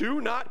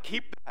 Do not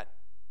keep that.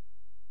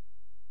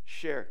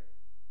 Share.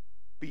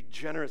 Be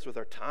generous with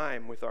our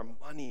time, with our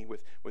money,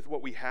 with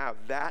what we have.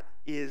 That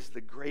is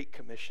the Great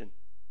Commission.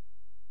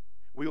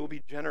 We will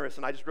be generous,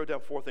 and I just wrote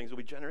down 4 things. We'll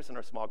be generous in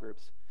our small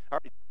groups. I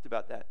already talked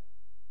about that.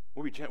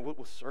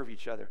 We'll serve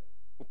each other.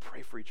 We'll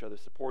pray for each other,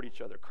 support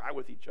each other, cry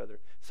with each other,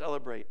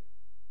 celebrate,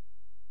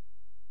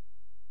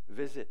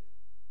 visit.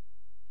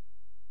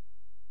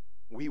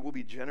 We will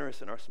be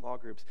generous in our small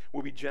groups.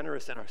 We'll be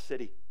generous in our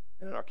city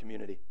and in our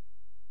community.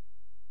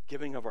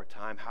 Giving of our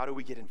time. How do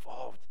we get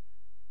involved?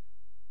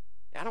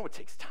 I know it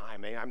takes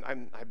time.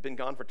 I've been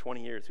gone for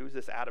 20 years. Who's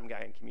this Adam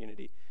guy in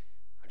community?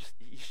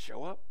 You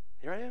show up.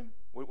 Here I am.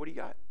 What do you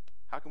got?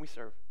 How can we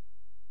serve?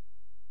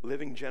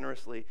 living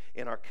generously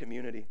in our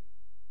community.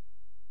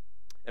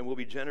 And we'll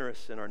be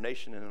generous in our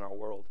nation and in our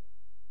world.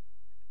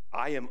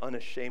 I am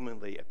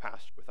unashamedly a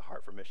pastor with a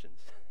heart for missions.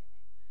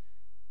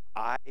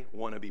 I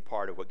want to be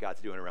part of what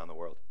God's doing around the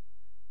world.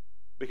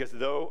 Because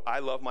though I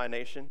love my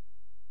nation,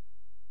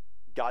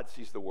 God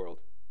sees the world.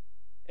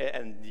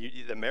 And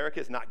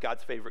America is not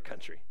God's favorite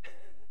country.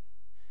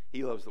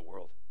 He loves the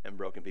world and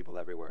broken people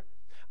everywhere.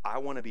 I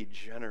want to be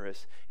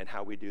generous in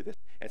how we do this,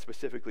 and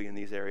specifically in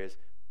these areas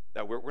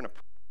that we're going to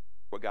pray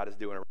what God is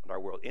doing around our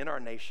world, in our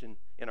nation,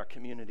 in our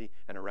community,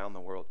 and around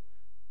the world.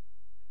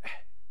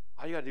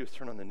 All you got to do is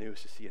turn on the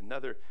news to see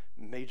another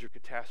major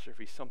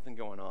catastrophe, something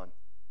going on.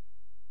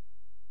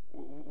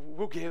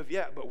 We'll give,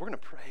 yeah, but we're going to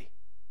pray.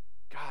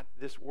 God,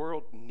 this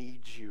world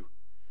needs you.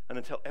 And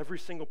until every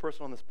single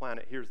person on this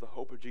planet hears the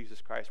hope of Jesus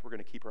Christ, we're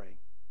going to keep praying.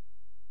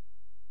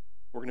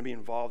 We're going to be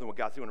involved in what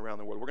God's doing around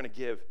the world. We're going to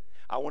give.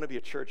 I want to be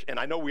a church, and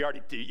I know we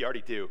already do. You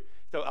already do.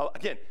 So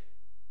again,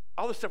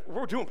 all this stuff,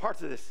 we're doing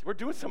parts of this. We're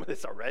doing some of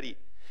this already.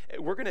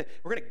 We're gonna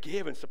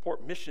give and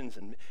support missions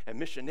and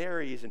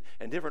missionaries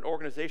and different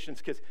organizations,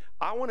 because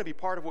I want to be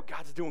part of what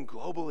God's doing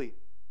globally.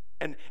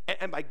 And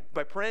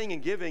by praying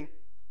and giving,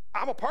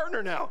 I'm a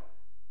partner now.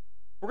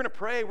 We're gonna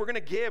pray. We're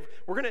gonna give.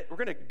 We're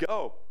gonna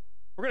go.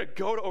 We're gonna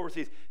go to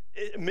overseas.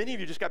 Many of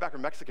you just got back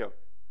from Mexico.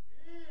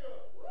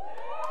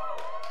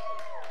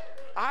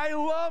 I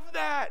love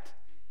that.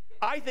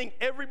 I think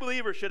every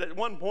believer should at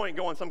one point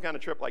go on some kind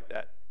of trip like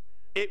that.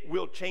 It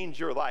will change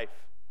your life.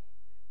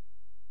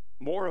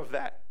 More of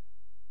that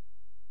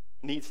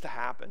needs to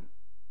happen.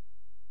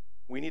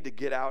 We need to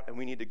get out and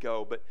we need to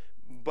go.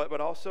 But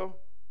also,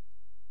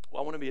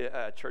 I want to be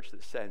a church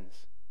that sends.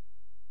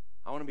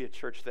 I want to be a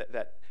church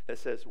that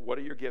says, what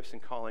are your gifts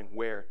and calling,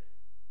 where?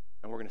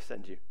 And we're going to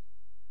send you.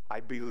 I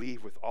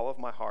believe with all of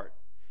my heart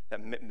that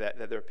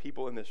there are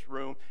people in this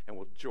room and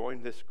will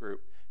join this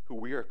group who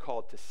we are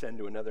called to send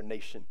to another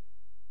nation.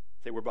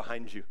 Say, we're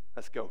behind you.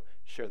 Let's go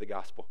share the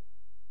gospel.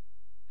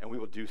 And we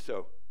will do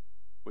so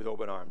with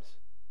open arms,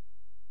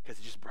 because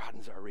it just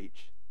broadens our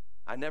reach.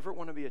 I never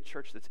want to be a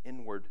church that's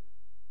inward.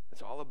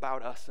 It's all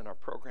about us and our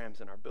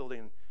programs and our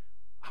building.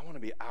 I want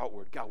to be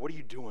outward. God, what are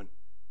you doing?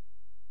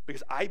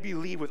 Because I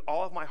believe with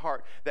all of my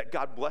heart that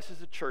God blesses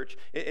the church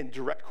in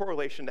direct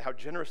correlation to how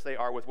generous they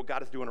are with what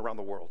God is doing around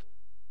the world.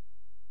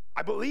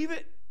 I believe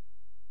it.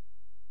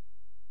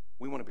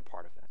 We want to be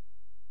part of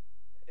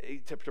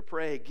that. To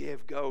pray,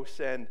 give, go,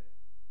 send.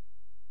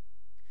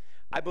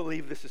 I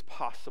believe this is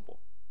possible.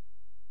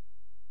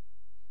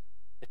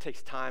 It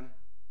takes time.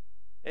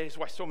 It's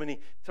why so many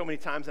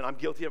times, and I'm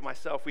guilty of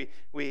myself,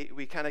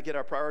 we kind of get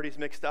our priorities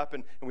mixed up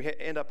and we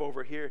end up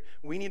over here.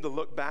 We need to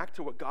look back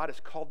to what God has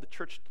called the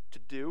church to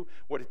do,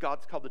 what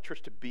God's called the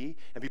church to be,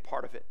 and be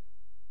part of it.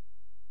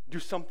 Do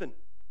something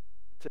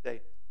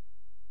today.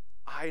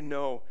 I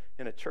know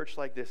in a church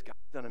like this, God's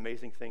done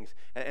amazing things,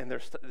 and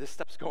this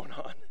stuff's going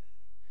on.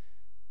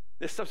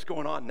 This stuff's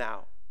going on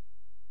now.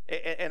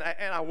 And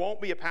I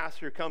won't be a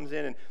pastor who comes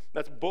in and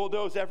let's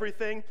bulldoze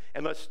everything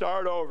and let's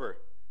start over.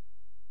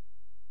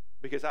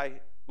 Because I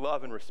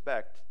love and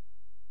respect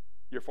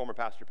your former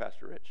pastor,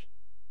 Pastor Rich.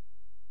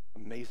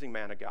 Amazing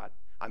man of God.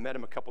 I met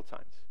him a couple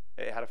times.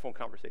 I had a phone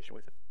conversation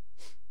with him.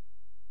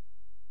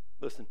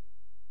 Listen,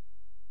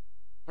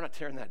 we're not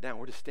tearing that down.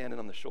 We're just standing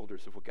on the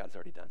shoulders of what God's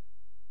already done.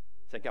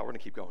 Saying, God, we're going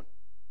to keep going.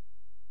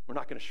 We're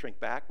not going to shrink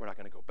back. We're not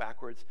going to go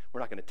backwards.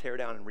 We're not going to tear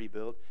down and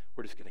rebuild.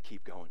 We're just going to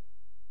keep going.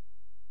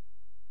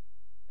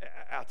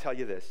 I'll tell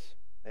you this,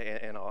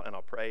 and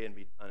I'll pray and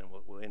be done, and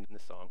we'll end in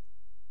the song.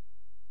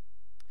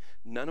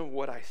 None of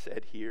what I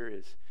said here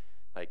is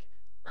like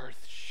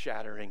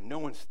earth-shattering. No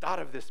one's thought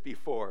of this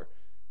before.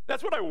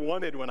 That's what I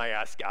wanted when I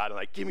asked God,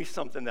 like, give me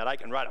something that I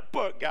can write a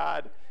book,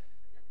 God.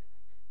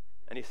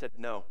 And he said,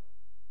 no.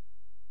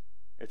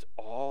 It's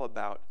all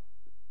about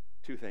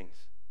two things.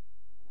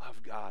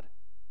 Love God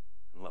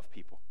and love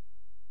people.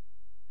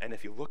 And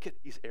if you look at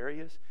these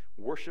areas,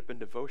 worship and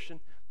devotion,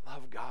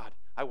 love God.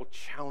 I will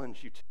challenge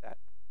you to that.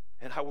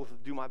 And I will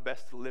do my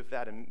best to live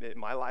that in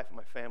my life and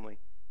my family.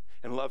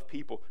 And love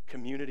people,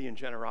 community and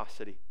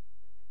generosity.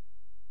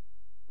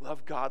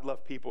 Love God,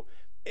 love people.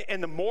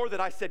 And the more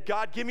that I said,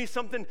 God, give me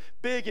something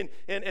big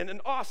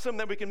and awesome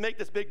that we can make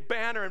this big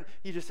banner. And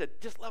he just said,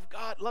 just love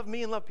God, love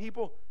me, and love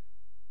people.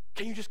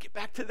 Can you just get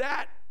back to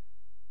that?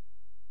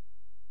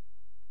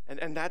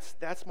 And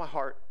that's my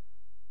heart.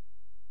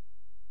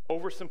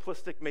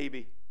 Oversimplistic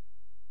maybe,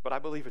 but I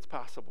believe it's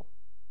possible.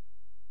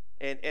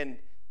 And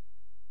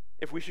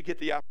if we should get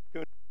the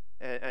opportunity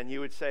and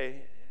you would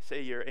say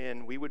you're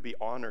in, we would be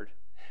honored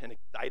and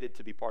excited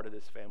to be part of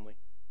this family.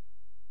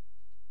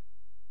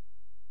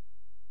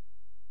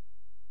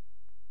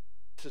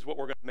 This is what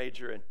we're going to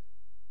major in.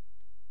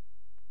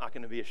 Not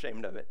going to be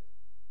ashamed of it.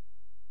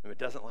 If it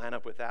doesn't line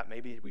up with that,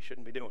 maybe we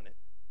shouldn't be doing it.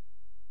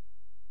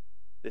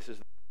 This is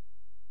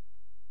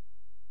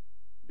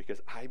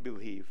because I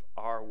believe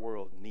our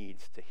world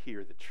needs to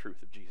hear the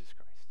truth of Jesus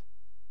Christ.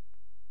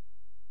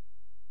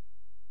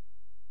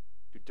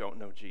 Who don't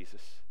know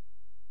Jesus,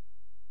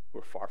 who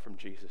are far from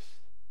Jesus,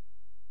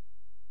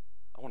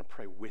 I want to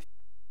pray with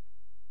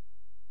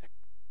you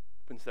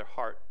opens their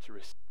heart to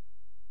receive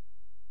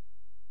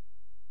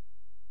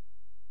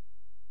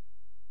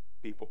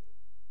people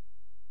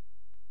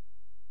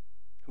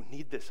who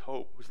need this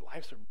hope, whose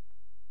lives are.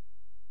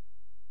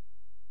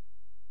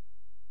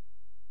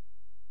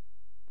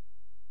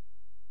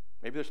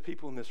 Maybe there's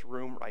people in this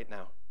room right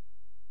now.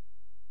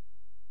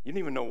 You don't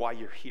even know why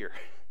you're here.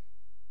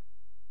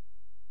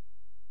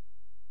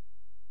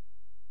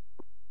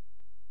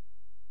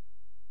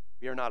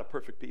 We are not a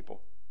perfect people,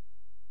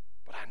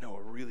 but I know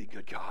a really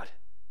good God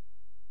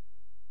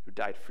who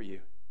died for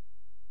you.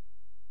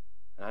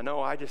 And I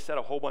know I just said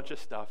a whole bunch of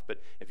stuff, but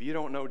if you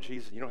don't know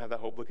Jesus, you don't have that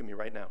hope. Look at me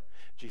right now.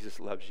 Jesus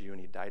loves you and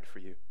he died for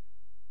you.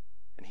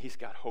 And he's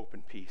got hope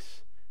and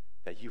peace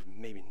that you've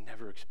maybe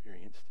never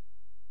experienced.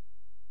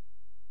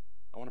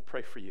 I want to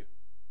pray for you.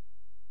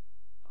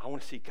 I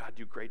want to see God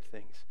do great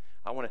things.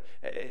 I want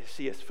to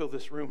see us fill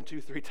this room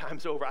 2-3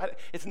 times over.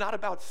 It's not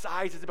about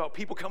size. It's about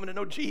people coming to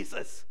know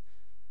Jesus.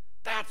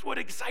 That's what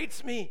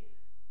excites me.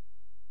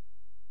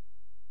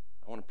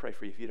 I want to pray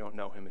for you if you don't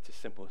know him. It's as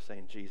simple as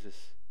saying,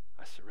 Jesus,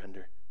 I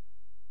surrender.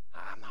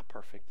 I'm not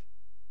perfect.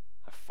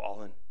 I've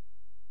fallen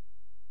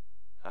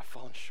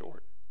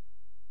short,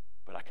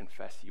 but I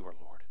confess you are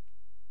Lord.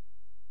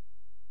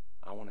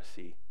 I want to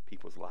see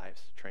people's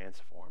lives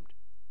transformed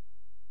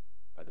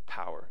by the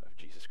power of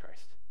Jesus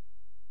Christ.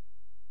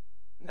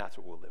 And that's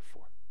what we'll live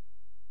for.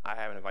 I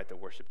haven't invited the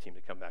worship team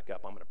to come back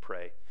up. I'm going to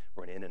pray.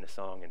 We're going to end in a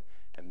song,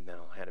 and then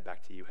I'll hand it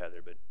back to you,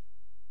 Heather. But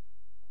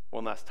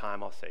one last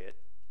time, I'll say it.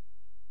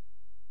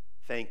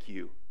 Thank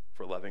you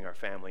for loving our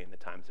family in the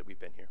times that we've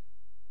been here.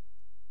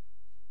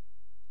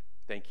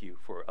 Thank you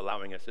for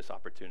allowing us this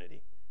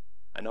opportunity.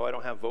 I know I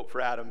don't have Vote for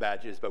Adam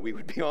badges, but we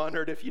would be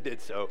honored if you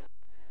did so.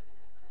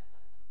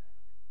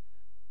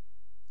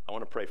 I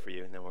want to pray for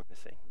you, and then we're going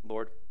to sing.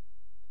 Lord,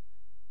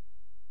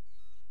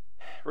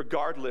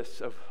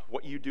 regardless of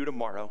what you do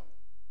tomorrow,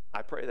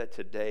 I pray that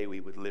today we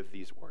would live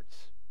these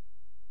words.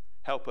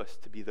 Help us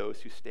to be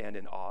those who stand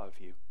in awe of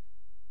you,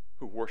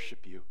 who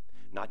worship you,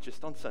 not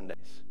just on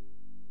Sundays,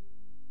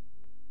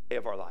 day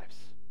of our lives.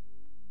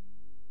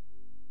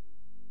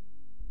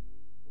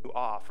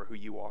 Awe for who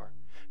you are.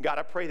 God,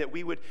 I pray that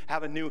we would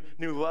have a new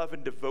love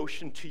and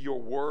devotion to your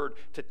word,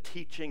 to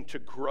teaching, to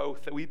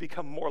growth, that we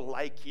become more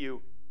like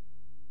you.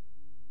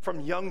 From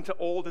young to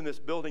old in this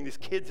building, these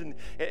kids and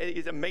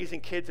these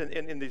amazing kids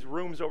in these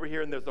rooms over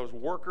here, and there's those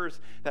workers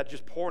that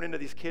just pour into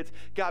these kids.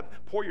 God,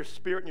 pour your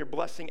spirit and your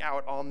blessing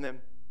out on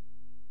them.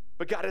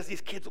 But God, as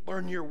these kids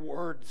learn your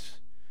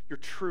words, your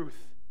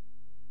truth,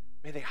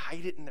 may they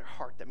hide it in their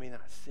heart that may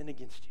not sin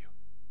against you.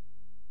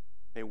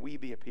 May we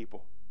be a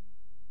people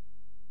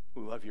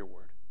who love your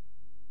word.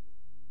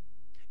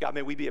 God,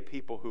 may we be a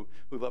people who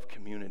love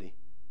community,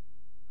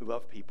 who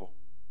love people.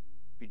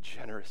 Be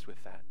generous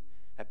with that.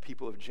 Have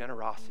people of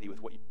generosity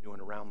with what you're doing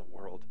around the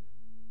world,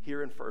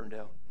 here in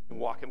Ferndale, in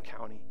Whatcom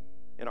County,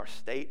 in our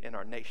state, in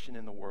our nation,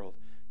 in the world.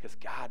 Because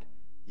God,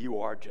 you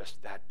are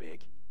just that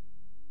big.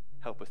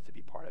 Help us to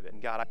be part of it.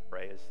 And God, I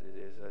pray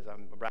as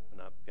I'm wrapping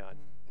up, God,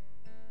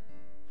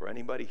 for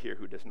anybody here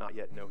who does not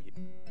yet know you,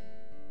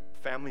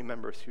 family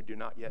members who do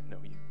not yet know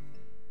you,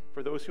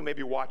 for those who may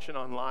be watching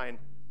online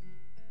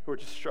who are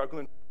just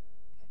struggling,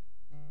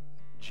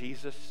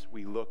 Jesus,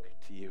 we look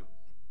to you.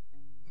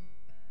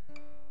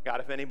 God,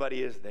 if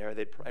anybody is there,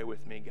 they'd pray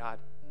with me. God,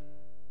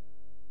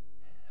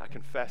 I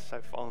confess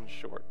I've fallen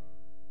short.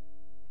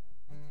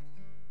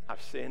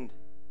 I've sinned.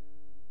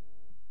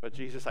 But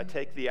Jesus, I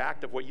take the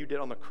act of what you did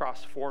on the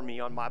cross for me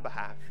on my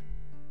behalf,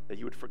 that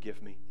you would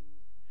forgive me,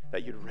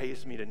 that you'd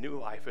raise me to new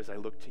life as I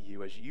look to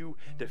you, as you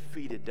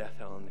defeated death,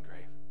 hell, and the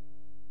grave.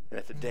 And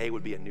that today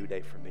would be a new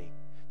day for me.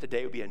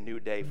 Today would be a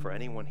new day for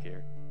anyone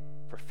here,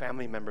 for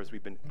family members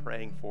we've been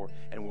praying for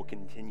and will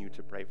continue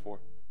to pray for.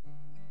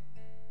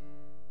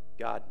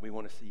 God, we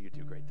want to see you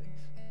do great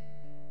things.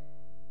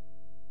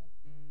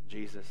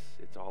 Jesus,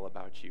 it's all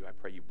about you. I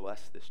pray you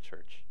bless this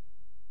church,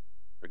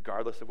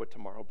 regardless of what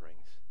tomorrow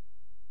brings,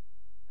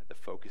 that the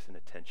focus and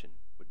attention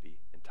would be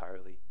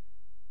entirely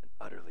and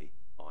utterly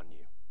on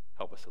you.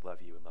 Help us to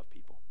love you and love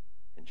people.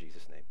 In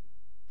Jesus' name,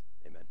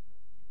 amen.